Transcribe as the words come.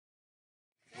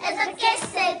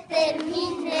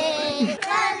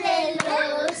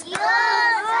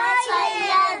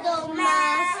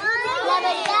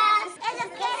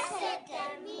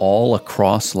all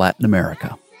across Latin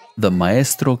America, the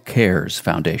Maestro Cares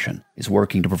Foundation is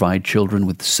working to provide children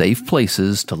with safe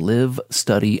places to live,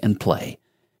 study, and play.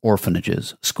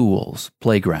 Orphanages, schools,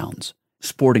 playgrounds,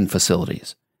 sporting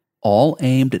facilities, all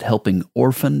aimed at helping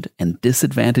orphaned and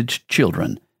disadvantaged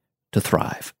children to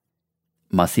thrive.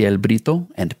 Maciel Brito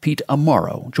and Pete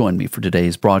Amaro join me for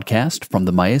today's broadcast from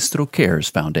the Maestro Cares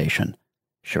Foundation,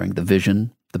 sharing the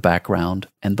vision, the background,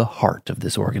 and the heart of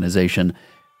this organization,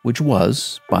 which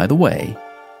was, by the way,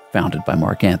 founded by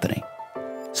Mark Anthony.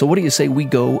 So what do you say we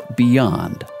go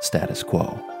beyond status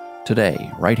quo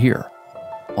today, right here,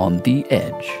 on the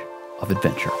edge of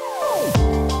adventure?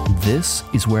 This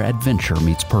is where adventure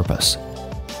meets purpose,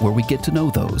 where we get to know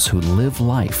those who live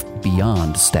life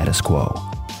beyond status quo.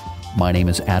 My name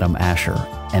is Adam Asher,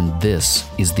 and this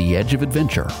is the Edge of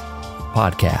Adventure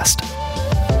podcast.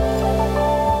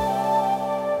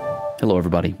 Hello,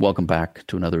 everybody. Welcome back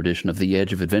to another edition of the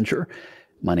Edge of Adventure.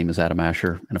 My name is Adam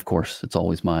Asher, and of course, it's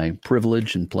always my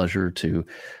privilege and pleasure to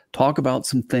talk about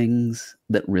some things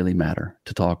that really matter,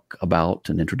 to talk about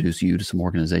and introduce you to some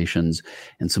organizations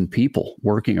and some people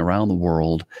working around the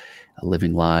world,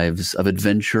 living lives of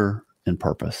adventure and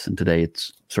purpose. And today,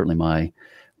 it's certainly my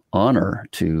honor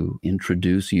to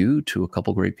introduce you to a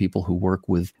couple great people who work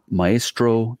with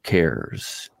Maestro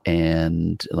Cares.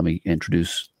 And let me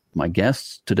introduce my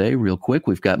guests today real quick.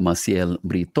 We've got Maciel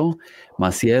Brito.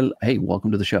 Maciel, hey, welcome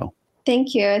to the show.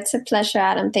 Thank you. It's a pleasure,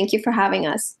 Adam. Thank you for having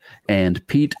us. And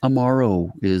Pete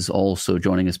Amaro is also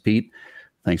joining us. Pete,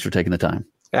 thanks for taking the time.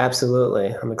 Absolutely.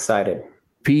 I'm excited.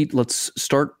 Pete, let's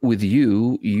start with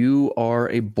you. You are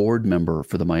a board member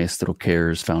for the Maestro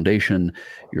Cares Foundation.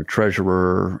 You're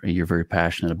treasurer. You're very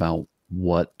passionate about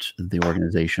what the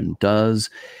organization does.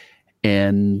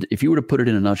 And if you were to put it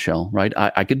in a nutshell, right,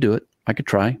 I could do it. I could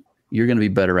try. You're going to be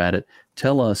better at it.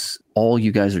 Tell us all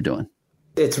you guys are doing.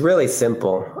 It's really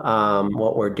simple,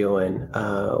 what we're doing.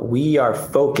 We are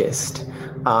focused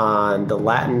on the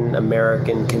Latin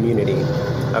American community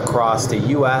across the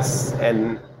U.S.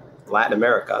 and Latin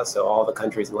America, so all the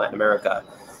countries in Latin America,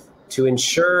 to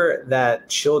ensure that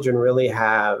children really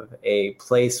have a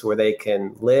place where they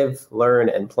can live, learn,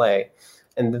 and play.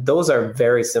 And those are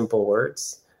very simple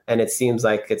words. And it seems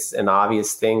like it's an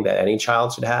obvious thing that any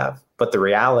child should have. But the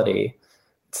reality,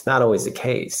 it's not always the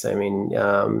case. I mean,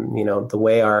 the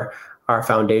way our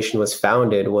foundation was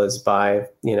founded was by,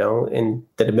 in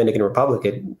the Dominican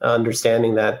Republic,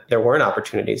 understanding that there weren't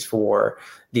opportunities for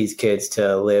these kids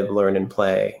to live, learn, and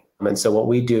play. And so what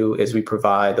we do is we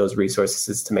provide those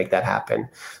resources to make that happen.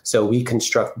 So we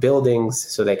construct buildings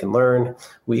so they can learn.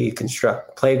 We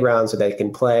construct playgrounds so they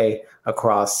can play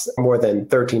across more than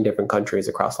 13 different countries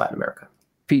across Latin America.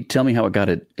 Pete, tell me how it got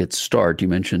its start. You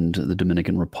mentioned the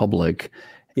Dominican Republic.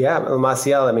 Yeah,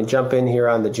 Maciel, jump in here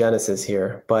on the genesis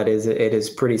here, but it is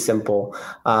pretty simple.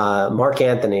 Mark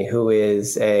Anthony, who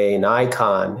is an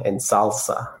icon in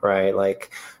salsa, right?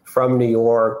 Like from New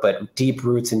York, but deep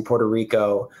roots in Puerto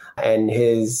Rico, and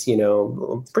his,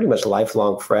 pretty much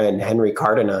lifelong friend, Henry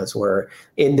Cardenas, were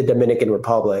in the Dominican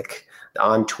Republic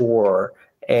on tour.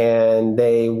 And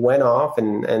they went off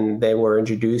and they were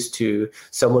introduced to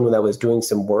someone that was doing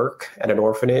some work at an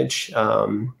orphanage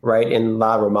right in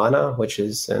La Romana, which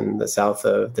is in the south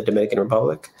of the Dominican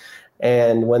Republic.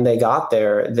 And when they got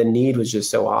there, the need was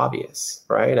just so obvious,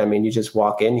 right? I mean, you just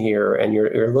walk in here and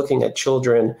you're looking at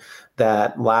children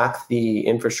that lack the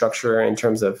infrastructure in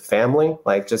terms of family,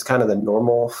 like just kind of the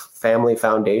normal family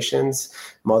foundations,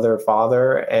 mother,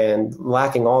 father, and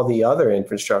lacking all the other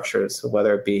infrastructures,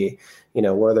 whether it be,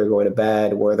 where they're going to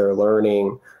bed, where they're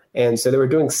learning. And so they were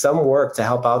doing some work to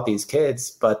help out these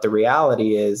kids. But the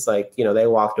reality is they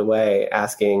walked away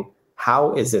asking,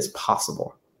 how is this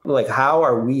possible? Like, how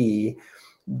are we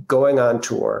going on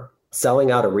tour,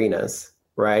 selling out arenas,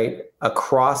 right,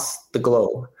 across the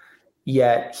globe?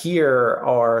 Yet here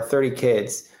are 30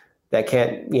 kids that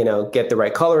can't, get the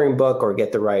right coloring book or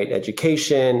get the right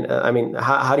education.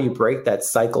 How do you break that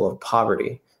cycle of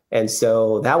poverty? And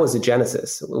so that was the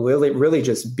genesis, really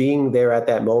just being there at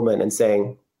that moment and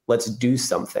saying, let's do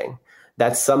something.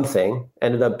 That something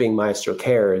ended up being Maestro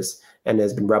Cares and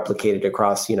has been replicated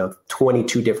across,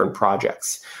 22 different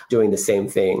projects doing the same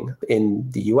thing in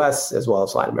the US as well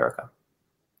as Latin America.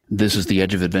 This is The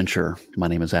Edge of Adventure. My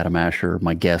name is Adam Asher.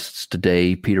 My guests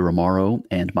today, Peter Amaro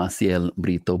and Maciel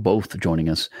Brito, both joining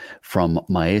us from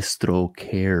Maestro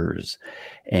Cares.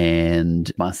 And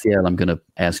Maciel, I'm going to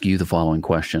ask you the following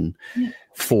question.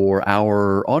 For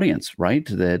our audience, right,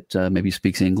 that maybe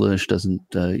speaks English,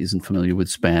 isn't familiar with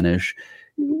Spanish,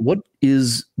 what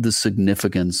is the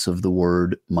significance of the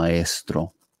word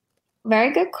maestro?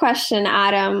 Very good question,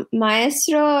 Adam.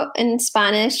 Maestro in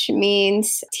Spanish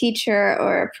means teacher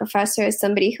or professor,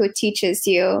 somebody who teaches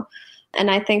you.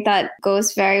 And I think that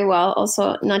goes very well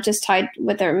also, not just tied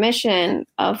with our mission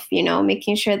of,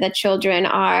 making sure that children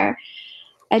are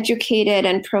educated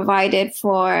and provided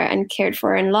for and cared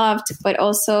for and loved, but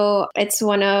also it's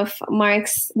one of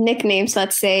Mark's nicknames,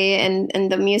 let's say, in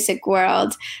the music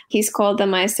world. He's called the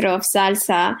Maestro of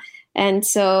Salsa. And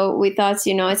so we thought,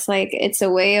 it's a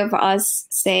way of us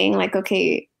saying like,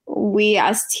 okay, we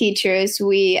as teachers,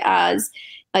 we as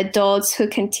adults who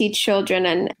can teach children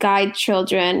and guide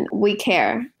children, we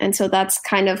care. And so that's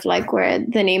kind of like where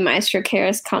the name Maestro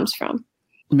Cares comes from.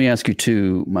 Let me ask you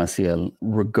too, Maciel,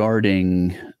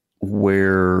 regarding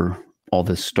where all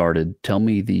this started. Tell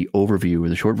me the overview or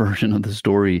the short version of the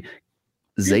story.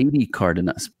 Zadie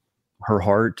Cardenas, her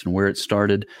heart and where it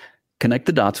started. Connect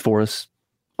the dots for us.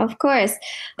 Of course.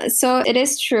 So it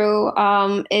is true.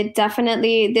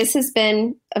 This has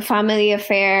been a family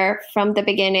affair from the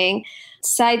beginning.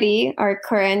 Saidi, our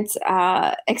current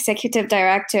executive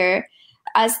director,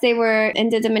 as they were in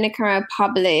the Dominican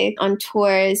Republic on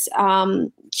tours,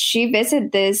 she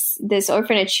visited this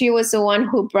orphanage. She was the one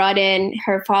who brought in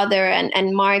her father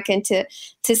and Mark and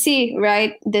to see,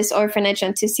 right, this orphanage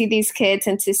and to see these kids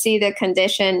and to see the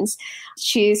conditions.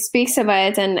 She speaks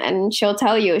about it and she'll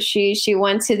tell you she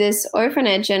went to this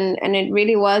orphanage and it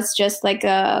really was just like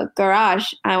a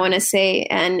garage, I want to say.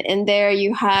 And in there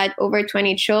you had over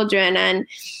 20 children, and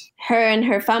her and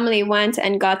her family went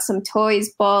and got some toys,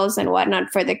 balls and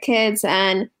whatnot for the kids.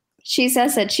 And she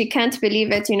says that she can't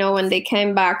believe it, when they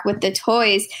came back with the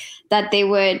toys, that they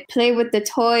would play with the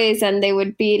toys and they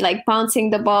would be like bouncing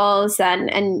the balls and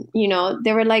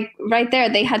they were like right there.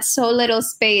 They had so little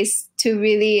space to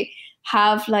really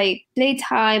have like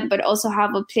playtime, but also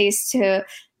have a place to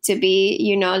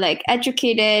be, like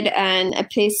educated and a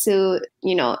place to,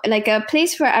 like a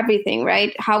place for everything,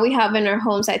 right? How we have in our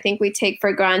homes, I think we take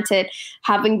for granted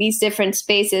having these different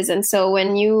spaces. And so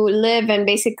when you live in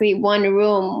basically one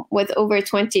room with over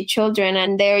 20 children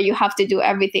and there you have to do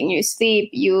everything, you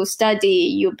sleep, you study,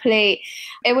 you play,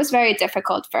 it was very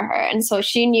difficult for her. And so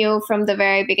she knew from the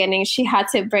very beginning she had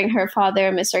to bring her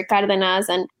father, Mr. Cardenas,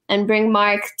 and bring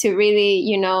Mark to really,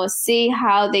 see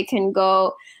how they can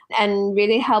go and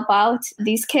really help out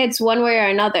these kids one way or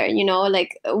another,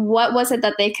 like what was it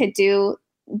that they could do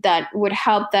that would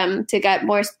help them to get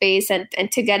more space and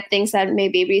to get things that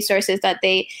maybe resources that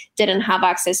they didn't have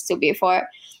access to before.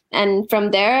 And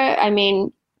from there, I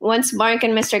mean, once Mark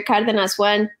and Mr. Cardenas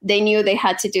went, they knew they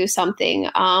had to do something.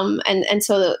 And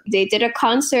so they did a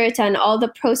concert, and all the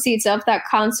proceeds of that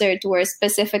concert were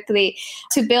specifically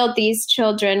to build these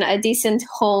children a decent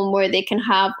home where they can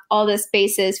have all the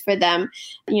spaces for them,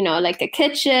 like a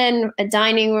kitchen, a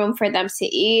dining room for them to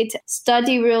eat,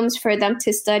 study rooms for them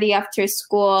to study after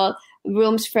school,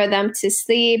 rooms for them to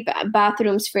sleep,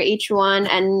 bathrooms for each one,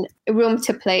 and a room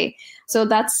to play. So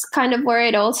that's kind of where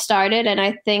it all started. And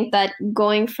I think that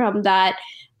going from that,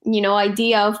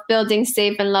 idea of building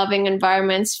safe and loving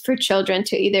environments for children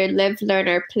to either live, learn,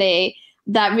 or play,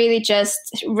 that really just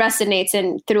resonates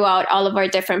throughout all of our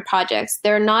different projects.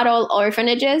 They're not all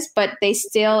orphanages, but they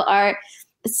still are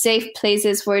safe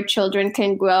places where children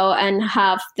can grow and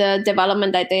have the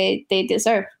development that they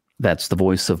deserve. That's the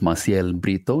voice of Maciel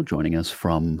Brito joining us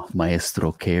from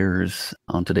Maestro Cares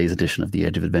on today's edition of The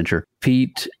Edge of Adventure.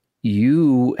 Pete,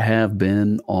 you have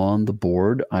been on the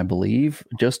board, I believe,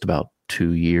 just about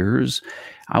 2 years.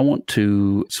 I want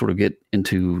to sort of get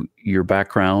into your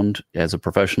background as a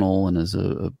professional and as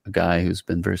a guy who's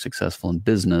been very successful in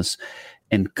business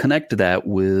and connect that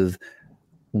with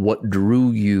what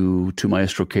drew you to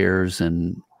Maestro Cares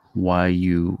and why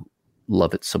you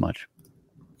love it so much.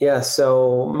 Yeah,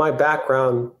 so my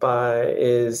background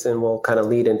is, and we'll kind of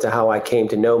lead into how I came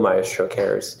to know Maestro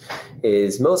Cares,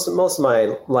 is most of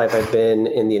my life I've been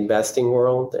in the investing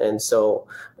world. And so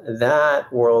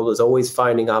that world was always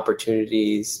finding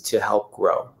opportunities to help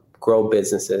grow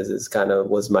businesses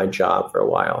was my job for a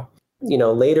while.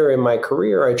 Later in my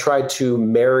career, I tried to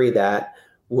marry that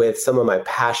with some of my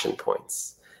passion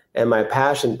points. And my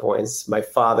passion points, my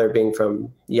father being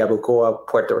from Yabucoa,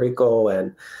 Puerto Rico,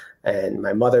 and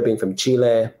my mother being from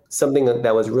Chile, something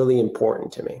that was really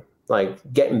important to me, like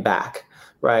getting back,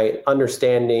 right?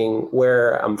 Understanding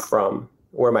where I'm from,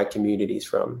 where my community's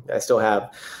from. I still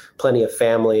have plenty of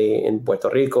family in Puerto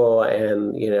Rico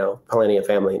and, plenty of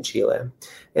family in Chile.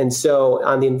 And so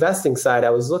on the investing side,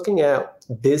 I was looking at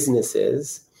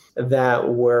businesses that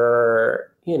were,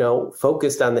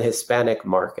 focused on the Hispanic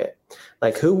market,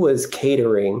 like who was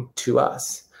catering to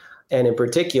us. And in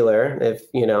particular,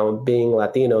 if, being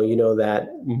Latino, that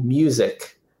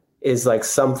music is like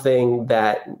something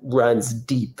that runs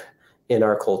deep in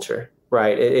our culture,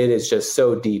 right? It is just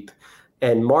so deep.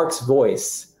 And Mark's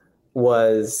voice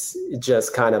was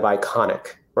just kind of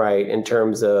iconic, right? In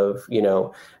terms of,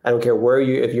 I don't care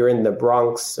if you're in the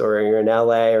Bronx or you're in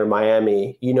LA or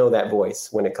Miami, that voice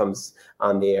when it comes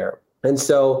on the air. And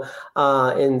so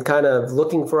in kind of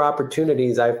looking for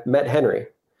opportunities, I've met Henry.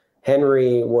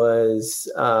 Henry was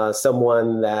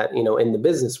someone that, in the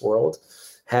business world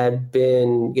had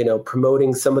been,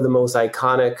 promoting some of the most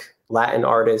iconic Latin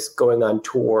artists going on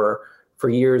tour for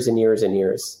years and years and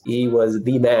years. He was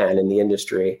the man in the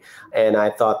industry. And I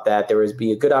thought that there would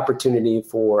be a good opportunity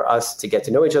for us to get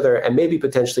to know each other and maybe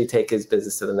potentially take his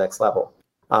business to the next level.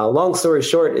 Long story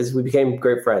short is we became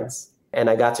great friends.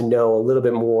 And I got to know a little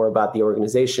bit more about the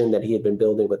organization that he had been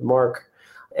building with Mark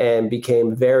and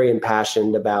became very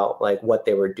impassioned about like what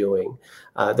they were doing.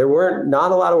 There were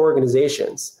not a lot of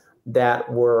organizations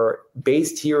that were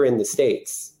based here in the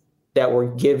States that were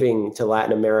giving to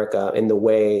Latin America in the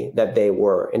way that they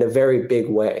were, in a very big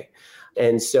way.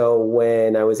 And so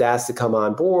when I was asked to come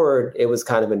on board, it was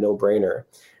kind of a no-brainer.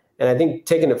 And I think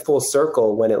taking it full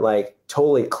circle, when it like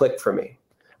totally clicked for me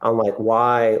on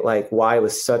why it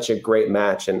was such a great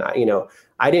match. And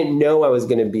I didn't know I was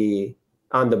going to be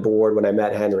on the board when I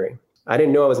met Henry. I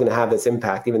didn't know I was going to have this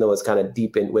impact, even though it was kind of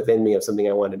deep within me of something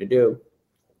I wanted to do.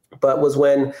 But was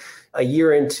when a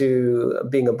year into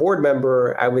being a board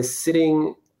member, I was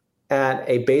sitting at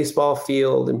a baseball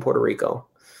field in Puerto Rico.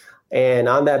 And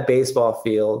on that baseball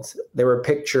field, there were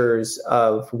pictures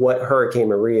of what Hurricane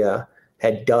Maria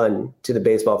had done to the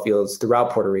baseball fields throughout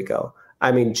Puerto Rico.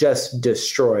 I mean, just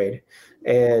destroyed.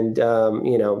 And,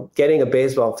 getting a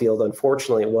baseball field,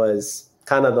 unfortunately, was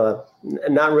kind of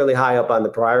not really high up on the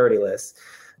priority list.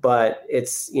 But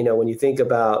it's, when you think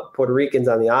about Puerto Ricans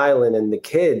on the island and the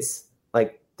kids,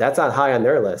 that's not high on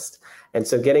their list. And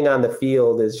so getting on the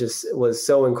field was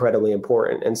so incredibly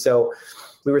important. And so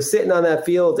we were sitting on that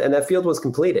field and that field was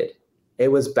completed. It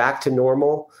was back to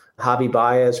normal. Javi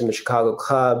Baez from the Chicago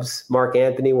Cubs, Mark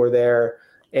Anthony were there.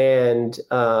 And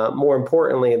more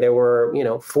importantly, there were,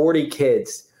 40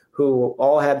 kids who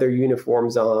all had their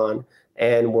uniforms on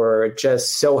and were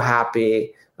just so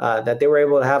happy that they were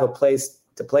able to have a place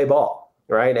to play ball,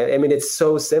 right? I mean, it's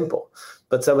so simple,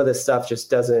 but some of this stuff just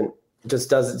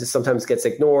sometimes gets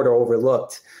ignored or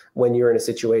overlooked when you're in a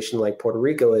situation like Puerto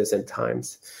Rico is at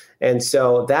times. And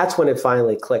so that's when it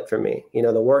finally clicked for me.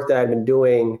 The work that I'd been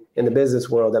doing in the business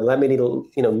world that led me to,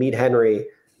 meet Henry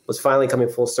was finally coming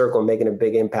full circle and making a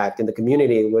big impact in the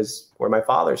community was where my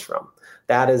father's from.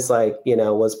 That is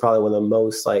was probably one of the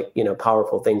most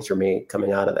powerful things for me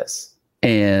coming out of this.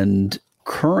 And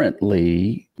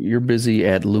currently you're busy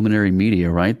at Luminary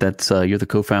Media, right? That's you're the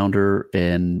co-founder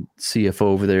and CFO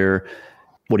over there.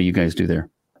 What do you guys do there?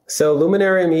 So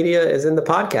Luminary Media is in the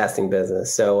podcasting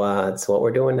business. So it's what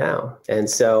we're doing now. And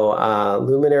so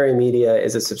Luminary Media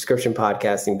is a subscription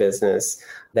podcasting business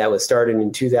that was started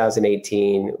in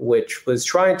 2018, which was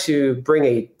trying to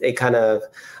bring a kind of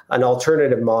an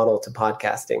alternative model to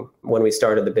podcasting when we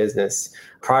started the business.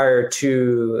 Prior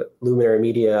to Luminary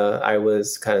Media, I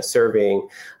was kind of serving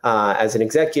as an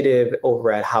executive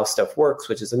over at How Stuff Works,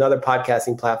 which is another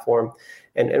podcasting platform.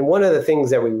 And one of the things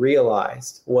that we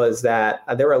realized was that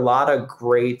there were a lot of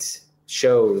great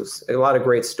shows, a lot of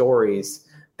great stories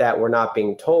that were not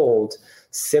being told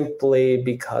simply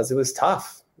because it was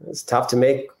tough. It's tough to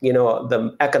make,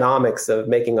 the economics of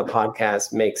making a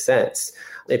podcast make sense.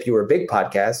 If you were a big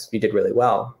podcast, you did really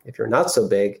well. If you're not so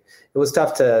big, it was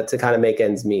tough to kind of make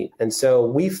ends meet. And so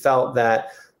we felt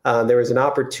that there was an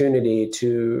opportunity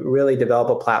to really develop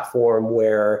a platform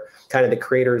where kind of the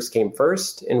creators came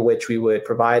first, in which we would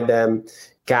provide them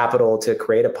capital to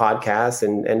create a podcast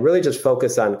and really just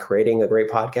focus on creating a great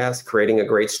podcast, creating a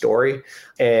great story,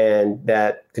 and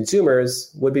that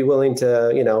consumers would be willing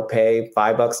to, pay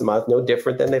 $5 a month, no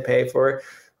different than they pay for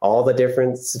all the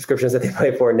different subscriptions that they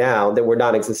pay for now that were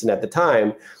non-existent at the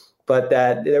time, but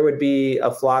that there would be a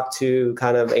flock to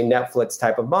kind of a Netflix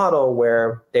type of model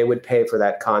where they would pay for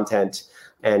that content.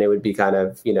 And it would be kind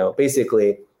of,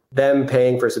 basically them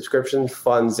paying for subscription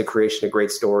funds the creation of great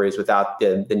stories without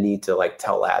the need to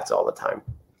tell ads all the time.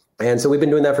 And so we've been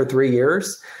doing that for 3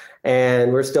 years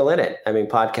and we're still in it. I mean,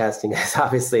 podcasting has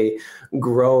obviously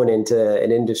grown into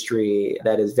an industry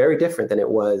that is very different than it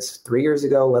was 3 years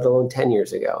ago, let alone 10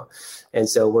 years ago. And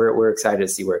so we're excited to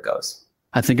see where it goes.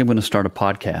 I think I'm going to start a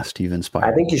podcast. You've inspired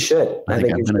me. I think you should. I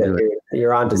think you should.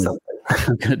 You're on to something.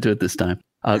 I'm going to do it this time.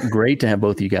 Great to have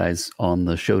both of you guys on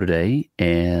the show today.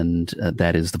 And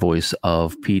that is the voice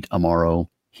of Pete Amaro.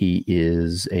 He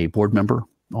is a board member,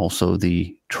 also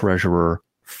the treasurer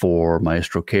for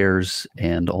Maestro Cares.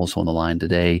 And also on the line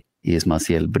today is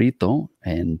Maciel Brito,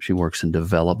 and she works in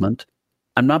development.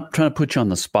 I'm not trying to put you on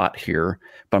the spot here,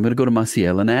 but I'm going to go to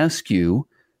Maciel and ask you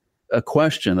a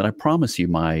question that I promise you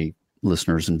my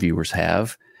listeners and viewers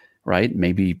have, right?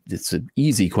 Maybe it's an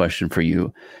easy question for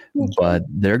you, but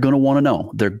they're going to want to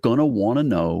know. They're going to want to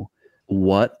know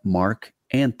what Mark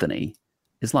Anthony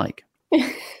is like.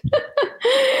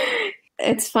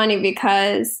 It's funny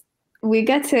because we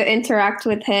get to interact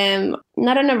with him,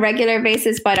 not on a regular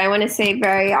basis, but I want to say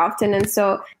very often. And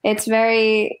so it's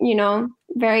very,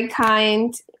 very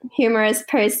kind, humorous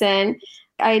person.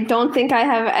 I don't think I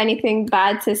have anything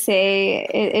bad to say.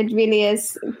 It really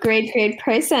is great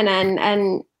person.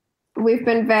 And we've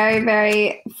been very,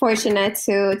 very fortunate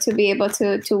to be able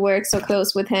to work so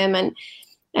close with him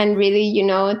and really,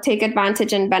 take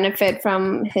advantage and benefit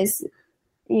from his,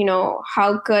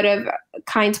 how good of a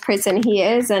kind person he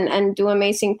is and do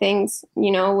amazing things,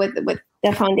 with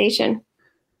the foundation.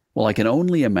 Well, I can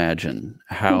only imagine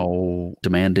how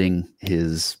demanding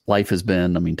his life has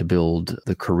been. I mean, to build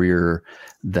the career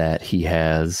that he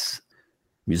has,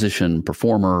 musician,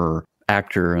 performer,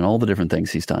 actor, and all the different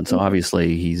things he's done. So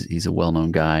obviously he's a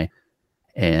well-known guy,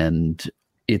 and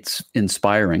it's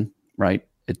inspiring, right?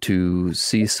 To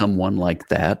see someone like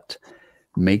that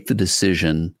make the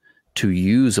decision to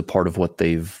use a part of what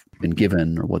they've been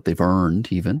given or what they've earned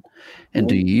even, and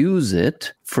to use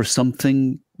it for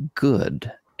something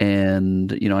good.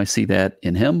 And, I see that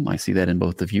in him. I see that in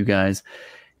both of you guys,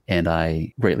 and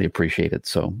I greatly appreciate it.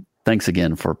 So thanks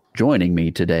again for joining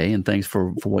me today, and thanks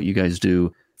for what you guys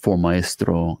do for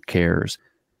Maestro Cares.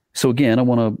 So again, I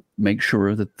want to make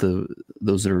sure that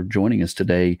those that are joining us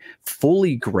today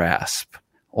fully grasp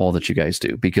all that you guys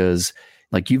do, because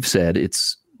like you've said,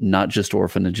 it's not just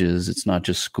orphanages, it's not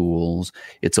just schools,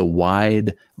 it's a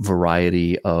wide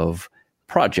variety of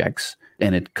projects,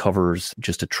 and it covers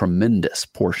just a tremendous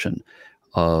portion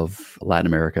of Latin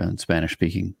America and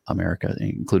Spanish-speaking America,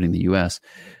 including the U.S.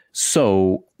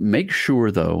 So make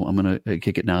sure, though, I'm going to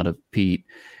kick it now to Pete,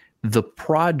 the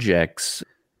projects,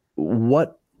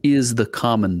 what is the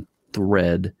common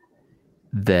thread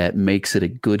that makes it a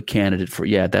good candidate for,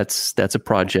 that's a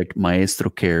project Maestro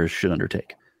Cares should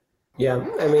undertake? Yeah,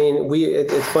 I mean,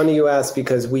 it's funny you ask,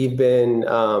 because we've been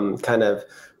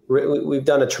we've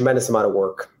done a tremendous amount of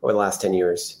work over the last 10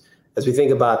 years. As we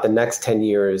think about the next 10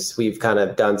 years, we've kind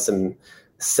of done some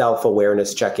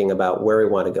self-awareness checking about where we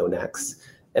want to go next.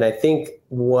 And I think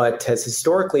what has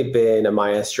historically been a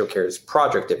Maestro Cares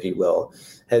project, if you will,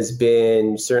 has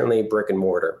been certainly brick and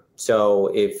mortar. So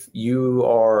if you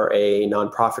are a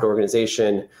nonprofit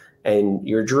organization and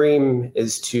your dream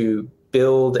is to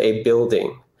build a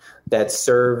building that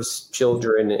serves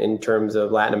children in terms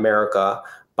of Latin America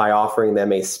by offering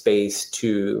them a space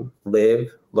to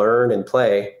live, learn, and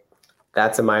play,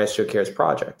 that's a Maestro Cares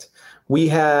project. We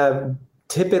have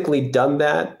typically done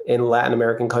that in Latin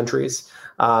American countries,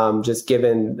 just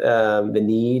given the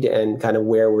need and kind of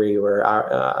where we were,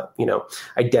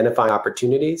 identifying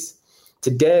opportunities.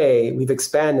 Today, we've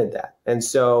expanded that. And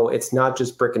so it's not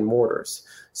just brick and mortars.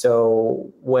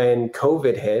 So when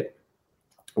COVID hit,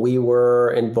 we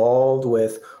were involved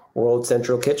with World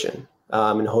Central Kitchen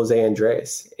and Jose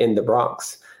Andres in the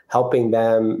Bronx, helping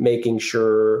them, making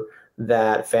sure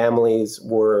that families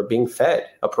were being fed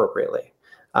appropriately.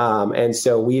 And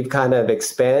so we've kind of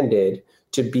expanded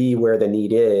to be where the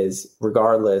need is,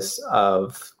 regardless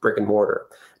of brick and mortar.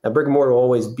 Now, brick and mortar will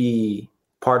always be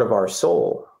part of our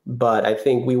soul, but I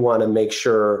think we want to make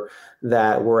sure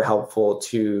that we're helpful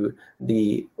to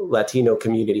the Latino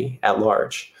community at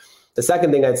large. The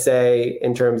second thing I'd say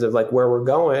in terms of like where we're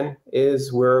going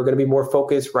is we're going to be more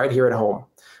focused right here at home.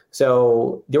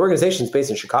 So the organization is based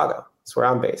in Chicago. That's where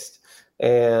I'm based.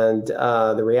 And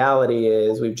the reality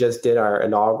is we just did our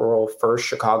inaugural first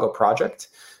Chicago project.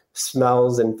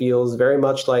 Smells and feels very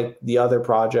much like the other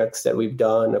projects that we've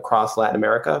done across Latin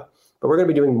America. But we're going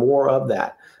to be doing more of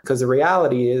that, because the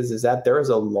reality is that there is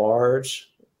a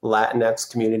large Latinx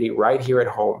community right here at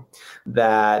home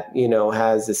that,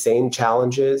 has the same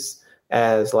challenges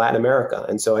as Latin America.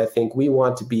 And so I think we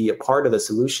want to be a part of the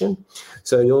solution.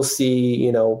 So you'll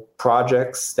see,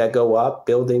 projects that go up,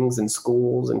 buildings and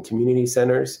schools and community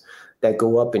centers that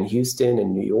go up in Houston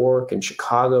and New York and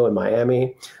Chicago and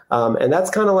Miami. And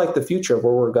that's kind of like the future of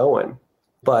where we're going.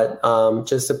 But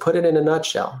just to put it in a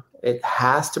nutshell, it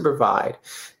has to provide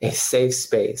a safe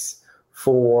space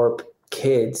for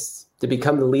kids to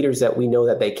become the leaders that we know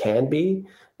that they can be.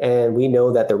 And we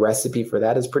know that the recipe for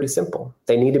that is pretty simple.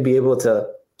 They need to be able to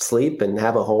sleep and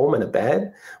have a home and a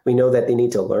bed. We know that they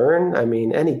need to learn. I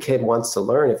mean, any kid wants to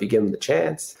learn if you give them the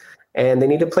chance. and they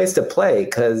need a place to play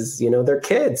because, they're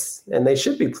kids and they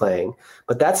should be playing.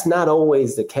 But that's not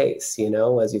always the case,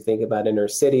 as you think about inner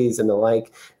cities and the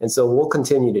like. And so we'll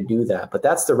continue to do that. But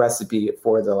that's the recipe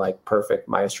for the perfect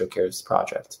Maestro Cares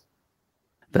project.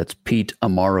 That's Pete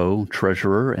Amaro,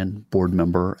 treasurer and board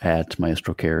member at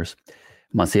Maestro Cares.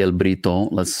 Maciel Brito,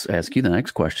 let's ask you the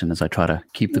next question as I try to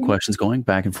keep the questions going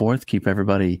back and forth, keep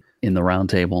everybody in the round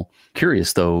table.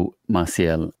 Curious though,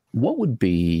 Maciel, what would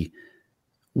be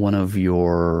one of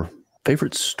your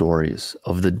favorite stories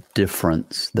of the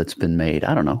difference that's been made,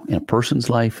 I don't know, in a person's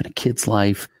life, in a kid's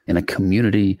life, in a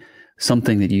community,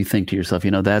 something that you think to yourself,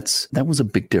 that was a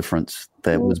big difference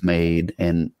that was made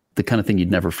and the kind of thing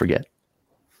you'd never forget?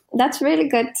 That's a really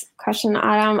good question,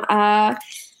 Adam.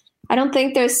 I don't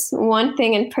think there's one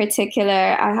thing in particular.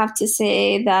 I have to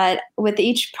say that with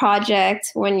each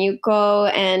project, when you go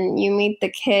and you meet the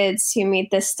kids, you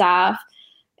meet the staff,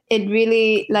 it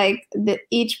really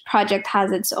each project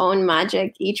has its own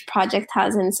magic. Each project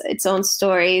has its own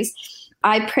stories.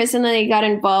 I personally got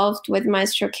involved with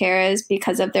Maestro Cares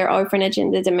because of their orphanage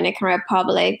in the Dominican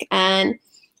Republic. And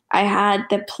I had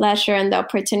the pleasure and the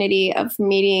opportunity of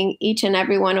meeting each and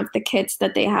every one of the kids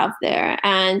that they have there.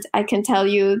 And I can tell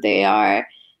you they are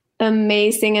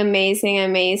amazing, amazing,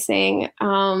 amazing.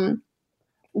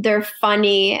 They're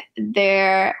funny.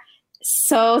 They're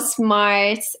so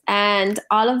smart. And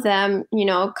all of them,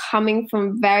 coming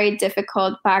from very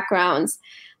difficult backgrounds,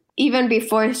 even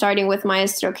before starting with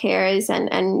Maestro Cares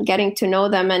and getting to know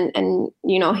them and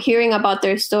hearing about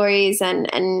their stories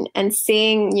and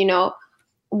seeing,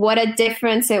 what a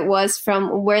difference it was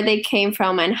from where they came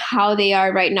from and how they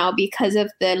are right now because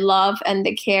of the love and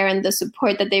the care and the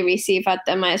support that they receive at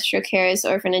the Maestro Cares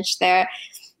orphanage there.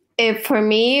 It, for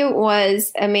me,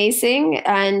 was amazing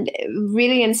and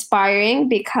really inspiring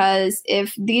because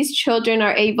if these children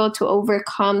are able to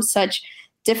overcome such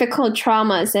difficult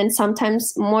traumas and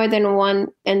sometimes more than one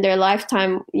in their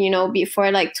lifetime, before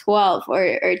 12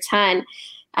 or 10,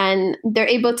 and they're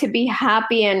able to be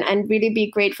happy and really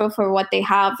be grateful for what they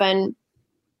have and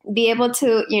be able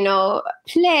to,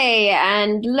 play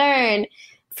and learn.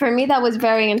 For me, that was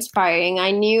very inspiring.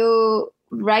 I knew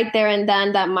right there and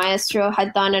then that Maestro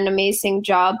had done an amazing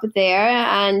job there.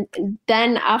 And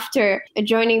then after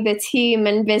joining the team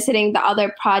and visiting the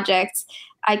other projects,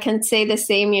 I can say the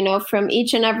same, from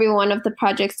each and every one of the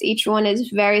projects, each one is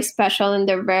very special in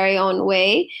their very own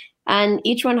way. And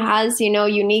each one has,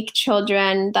 unique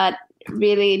children that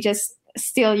really just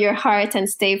steal your heart and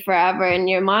stay forever in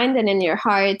your mind and in your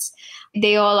heart.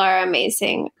 They all are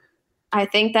amazing. I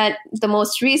think that the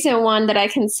most recent one that I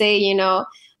can say,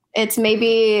 it's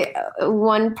maybe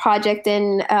one project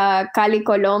in Cali,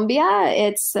 Colombia.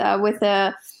 It's with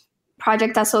a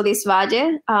project Azodis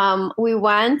Valle. We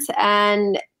went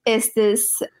and is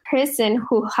this person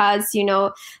who has,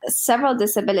 several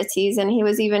disabilities, and he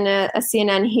was even a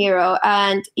CNN hero.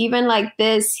 And even like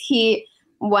this, he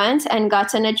went and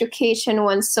got an education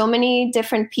when so many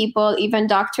different people, even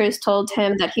doctors, told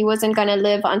him that he wasn't going to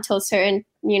live until a certain,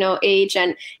 age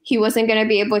and he wasn't going to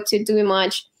be able to do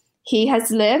much. He has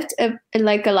lived a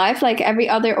life like every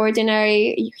other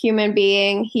ordinary human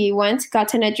being. He went,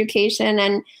 got an education,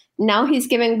 and now he's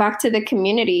giving back to the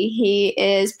community. He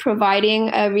is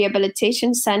providing a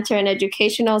rehabilitation center, an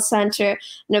educational center,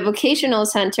 and a vocational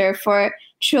center for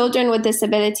children with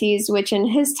disabilities, which in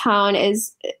his town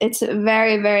it's a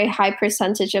very, very high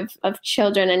percentage of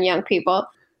children and young people.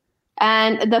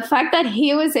 And the fact that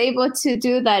he was able to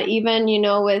do that, even,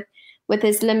 with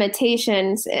his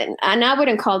limitations, and I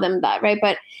wouldn't call them that, right?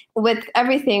 But with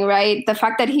everything, right? The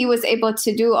fact that he was able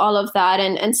to do all of that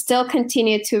and still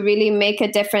continue to really make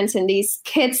a difference in these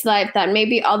kids' life that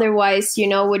maybe otherwise,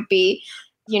 would be,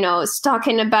 stuck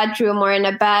in a bedroom or in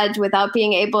a bed without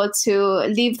being able to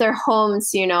leave their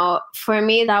homes, for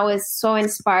me, that was so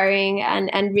inspiring.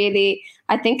 And really,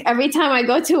 I think every time I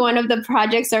go to one of the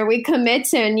projects or we commit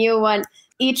to a new one,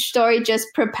 each story just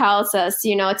propels us,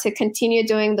 to continue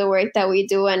doing the work that we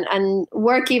do and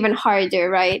work even harder,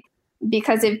 right?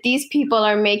 Because if these people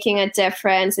are making a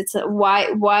difference, it's why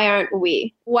aren't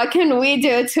we? What can we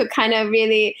do to kind of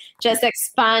really just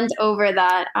expand over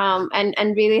that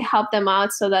and really help them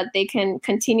out so that they can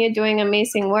continue doing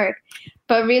amazing work?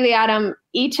 But really, Adam,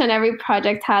 each and every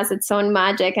project has its own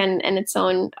magic and its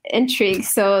own intrigue.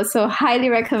 So highly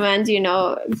recommend,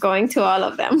 going to all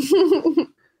of them.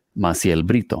 Maciel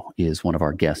Brito is one of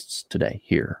our guests today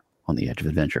here on The Edge of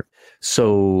Adventure.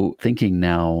 So thinking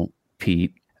now,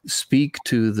 Pete, speak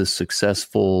to the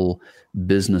successful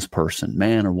business person,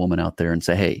 man or woman out there, and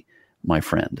say, hey, my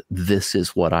friend, this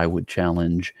is what I would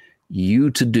challenge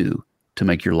you to do to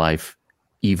make your life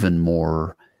even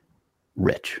more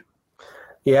rich.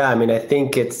 Yeah, I mean, I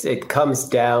think it comes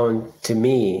down to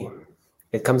me.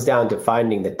 It comes down to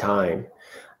finding the time.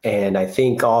 And I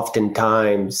think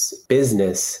oftentimes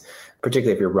business,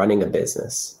 particularly if you're running a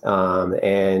business,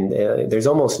 and there's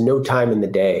almost no time in the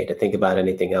day to think about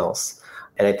anything else.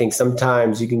 And I think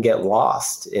sometimes you can get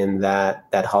lost in that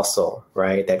hustle,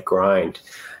 right? That grind.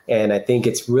 And I think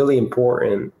it's really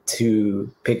important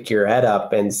to pick your head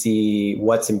up and see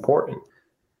what's important.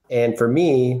 And for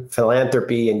me,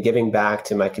 philanthropy and giving back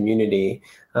to my community,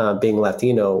 being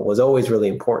Latino, was always really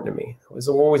important to me. I was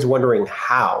always wondering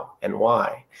how and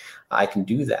why I can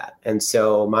do that. And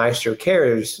so Maestro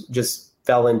Cares just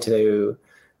fell into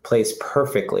place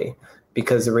perfectly,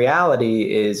 because the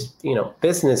reality is,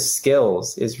 business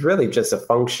skills is really just a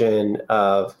function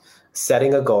of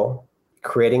setting a goal,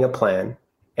 creating a plan,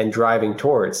 and driving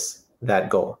towards that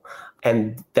goal.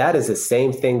 And that is the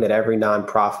same thing that every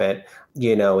nonprofit,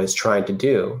 is trying to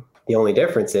do. The only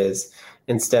difference is,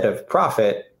 instead of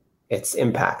profit, it's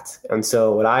impact. And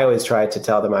so what I always try to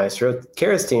tell the Maestro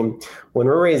Cares team, when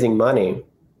we're raising money,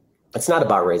 it's not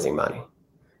about raising money.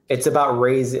 It's about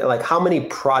raising, like, how many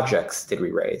projects did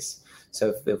we raise?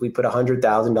 So if we put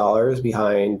 $100,000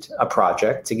 behind a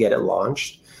project to get it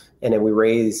launched, and then we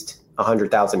raised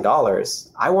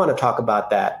 $100,000, I want to talk about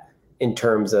that in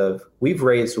terms of, we've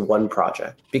raised one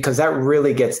project, because that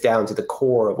really gets down to the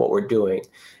core of what we're doing.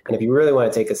 And if you really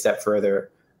want to take a step further,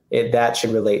 that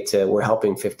should relate to, we're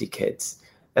helping 50 kids.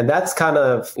 And that's kind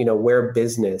of, where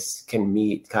business can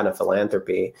meet kind of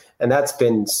philanthropy. And that's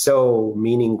been so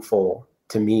meaningful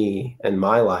to me in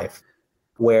my life,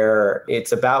 where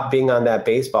it's about being on that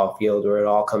baseball field where it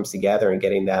all comes together and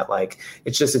getting that,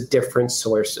 it's just a different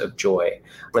source of joy.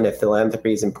 And if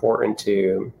philanthropy is important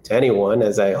to anyone,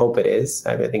 as I hope it is,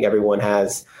 I think everyone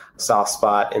has a soft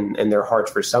spot in their heart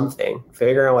for something,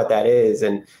 figuring out what that is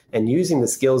and using the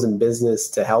skills in business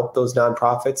to help those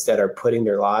nonprofits that are putting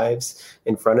their lives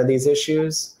in front of these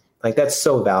issues, that's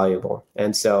so valuable.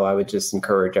 And so I would just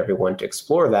encourage everyone to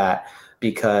explore that,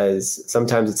 because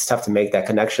sometimes it's tough to make that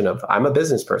connection of, I'm a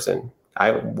business person.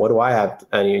 What do I have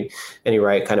any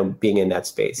right kind of being in that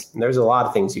space? And there's a lot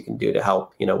of things you can do to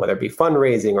help, whether it be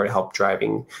fundraising or help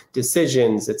driving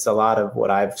decisions. It's a lot of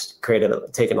what I've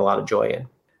taken a lot of joy in.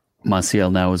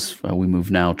 Maciel, now as we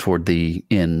move now toward the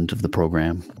end of the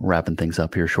program, wrapping things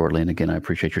up here shortly. And again, I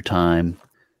appreciate your time.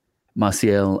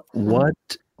 Maciel, what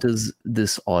does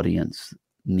this audience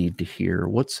need to hear?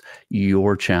 What's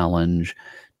your challenge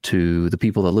to the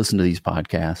people that listen to these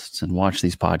podcasts and watch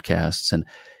these podcasts, and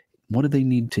what do they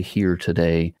need to hear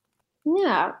today?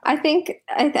 Yeah, I think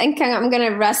I'm going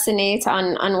to resonate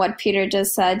on what Peter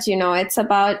just said. It's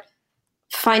about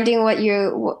finding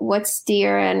what's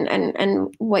dear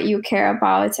and what you care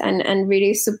about, and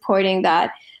really supporting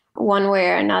that one way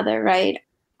or another, right?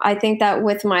 I think that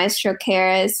with Maestro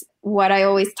Cares, what I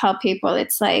always tell people,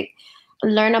 it's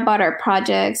learn about our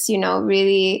projects,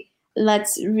 really.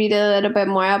 Let's read a little bit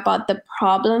more about the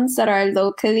problems that are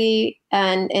locally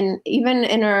and even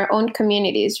in our own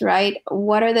communities, right?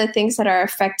 What are the things that are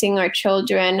affecting our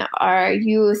children, our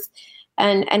youth,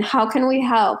 and how can we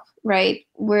help, right?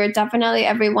 We're definitely,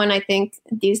 everyone, I think,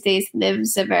 these days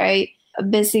lives a very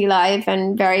busy life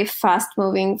and very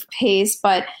fast-moving pace.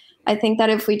 But I think that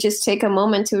if we just take a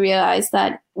moment to realize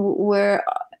that we're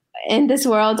in this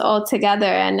world all together,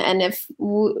 and if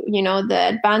the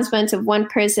advancement of one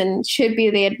person should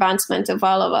be the advancement of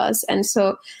all of us. And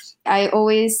so I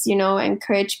always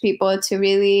encourage people to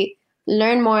really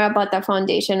learn more about the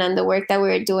foundation and the work that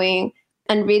we're doing,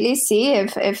 and really see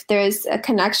if there's a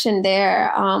connection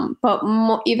there, but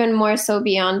even more so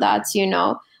beyond that,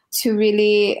 to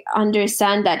really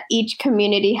understand that each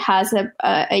community has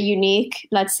a unique,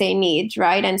 let's say, need,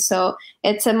 right? And so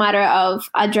it's a matter of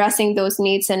addressing those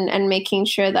needs and making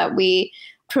sure that we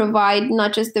provide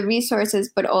not just the resources,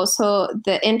 but also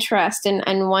the interest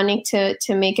and wanting to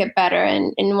make it better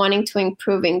and wanting to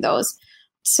improving those.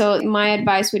 So my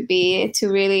advice would be to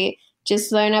really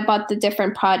just learn about the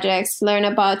different projects, learn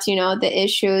about, the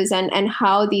issues and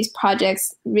how these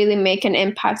projects really make an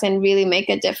impact and really make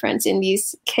a difference in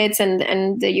these kids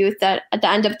and the youth that at the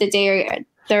end of the day,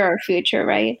 they're our future,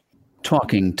 right?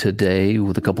 Talking today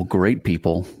with a couple great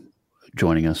people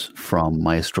joining us from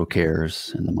Maestro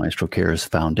Cares and the Maestro Cares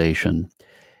Foundation.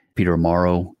 Peter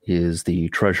Amaro is the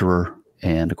treasurer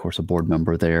and, of course, a board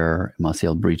member there.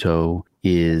 Maciel Brito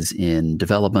is in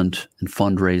development and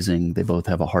fundraising. They both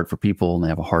have a heart for people, and they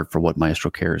have a heart for what Maestro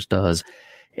Cares does.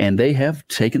 And they have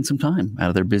taken some time out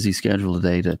of their busy schedule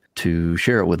today to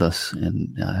share it with us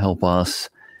and help us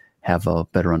have a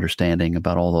better understanding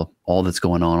about all that's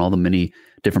going on, all the many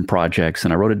different projects.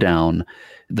 And I wrote it down.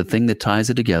 The thing that ties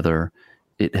it together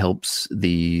it helps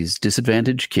these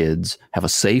disadvantaged kids have a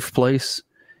safe place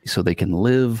so they can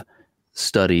live,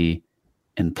 study,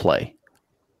 and play.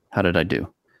 How did I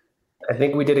do? I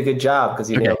think we did a good job because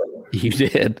you nailed it. You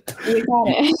did. You got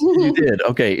it. You did.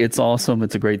 Okay. It's awesome.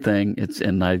 It's a great thing.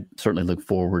 And I certainly look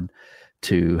forward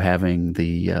to having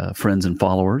the friends and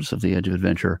followers of The Edge of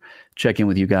Adventure check in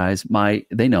with you guys.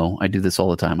 They know I do this all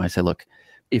the time. I say, look,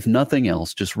 if nothing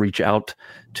else, just reach out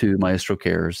to Maestro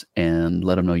Cares and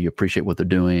let them know you appreciate what they're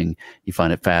doing. You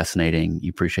find it fascinating. You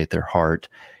appreciate their heart,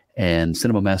 and send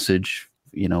them a message.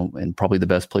 And probably the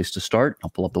best place to start, I'll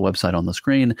pull up the website on the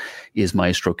screen, is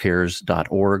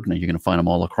maestrocares.org. Now, you're going to find them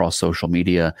all across social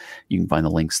media. You can find the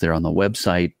links there on the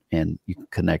website, and you can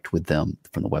connect with them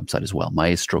from the website as well,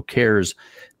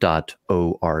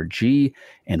 maestrocares.org.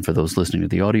 And for those listening to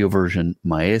the audio version,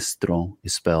 Maestro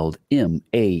is spelled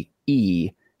Maestro,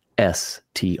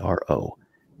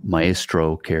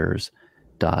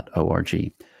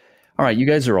 maestrocares.org. All right, you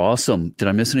guys are awesome. Did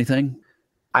I miss anything?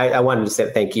 I wanted to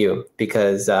say thank you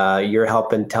because you're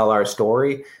helping tell our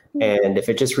story. And if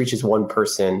it just reaches one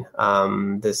person,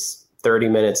 this 30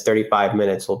 minutes, 35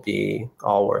 minutes will be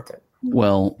all worth it.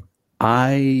 Well,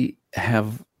 I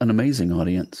have an amazing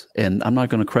audience, and I'm not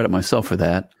going to credit myself for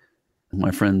that.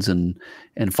 My friends and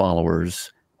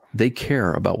followers, they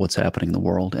care about what's happening in the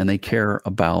world, and they care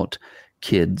about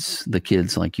the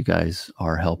kids like you guys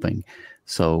are helping.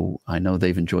 So I know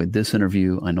they've enjoyed this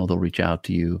interview. I know they'll reach out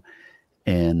to you.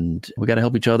 And we got to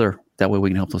help each other. That way we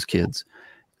can help those kids.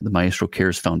 The Maestro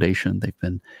Cares Foundation, they've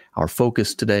been our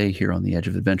focus today here on The Edge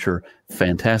of Adventure.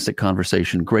 Fantastic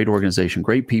conversation, great organization,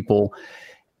 great people.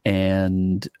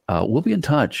 And we'll be in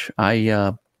touch.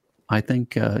 I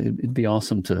think it'd be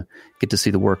awesome to get to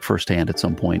see the work firsthand at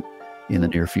some point in the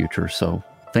near future. So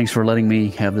thanks for letting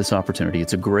me have this opportunity.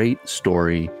 It's a great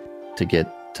story to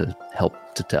get to help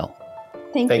to tell.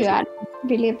 Thank you, Adam.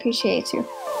 Really appreciate you.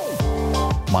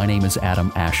 My name is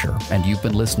Adam Asher, and you've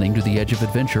been listening to the Edge of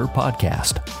Adventure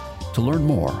podcast. To learn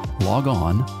more, log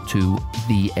on to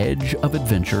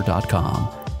theedgeofadventure.com.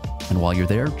 And while you're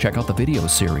there, check out the video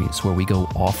series where we go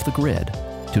off the grid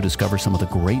to discover some of the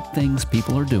great things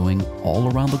people are doing all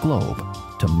around the globe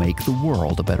to make the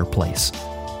world a better place.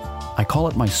 I call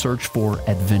it my search for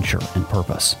adventure and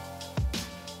purpose.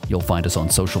 You'll find us on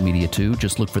social media too.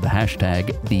 Just look for the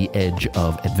hashtag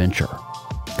 #TheEdgeOfAdventure.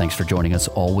 Thanks for joining us.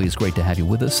 Always great to have you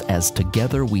with us as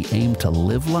together we aim to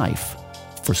live life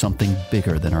for something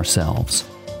bigger than ourselves.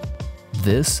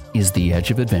 This is The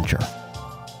Edge of Adventure,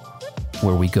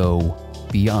 where we go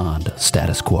beyond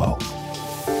status quo.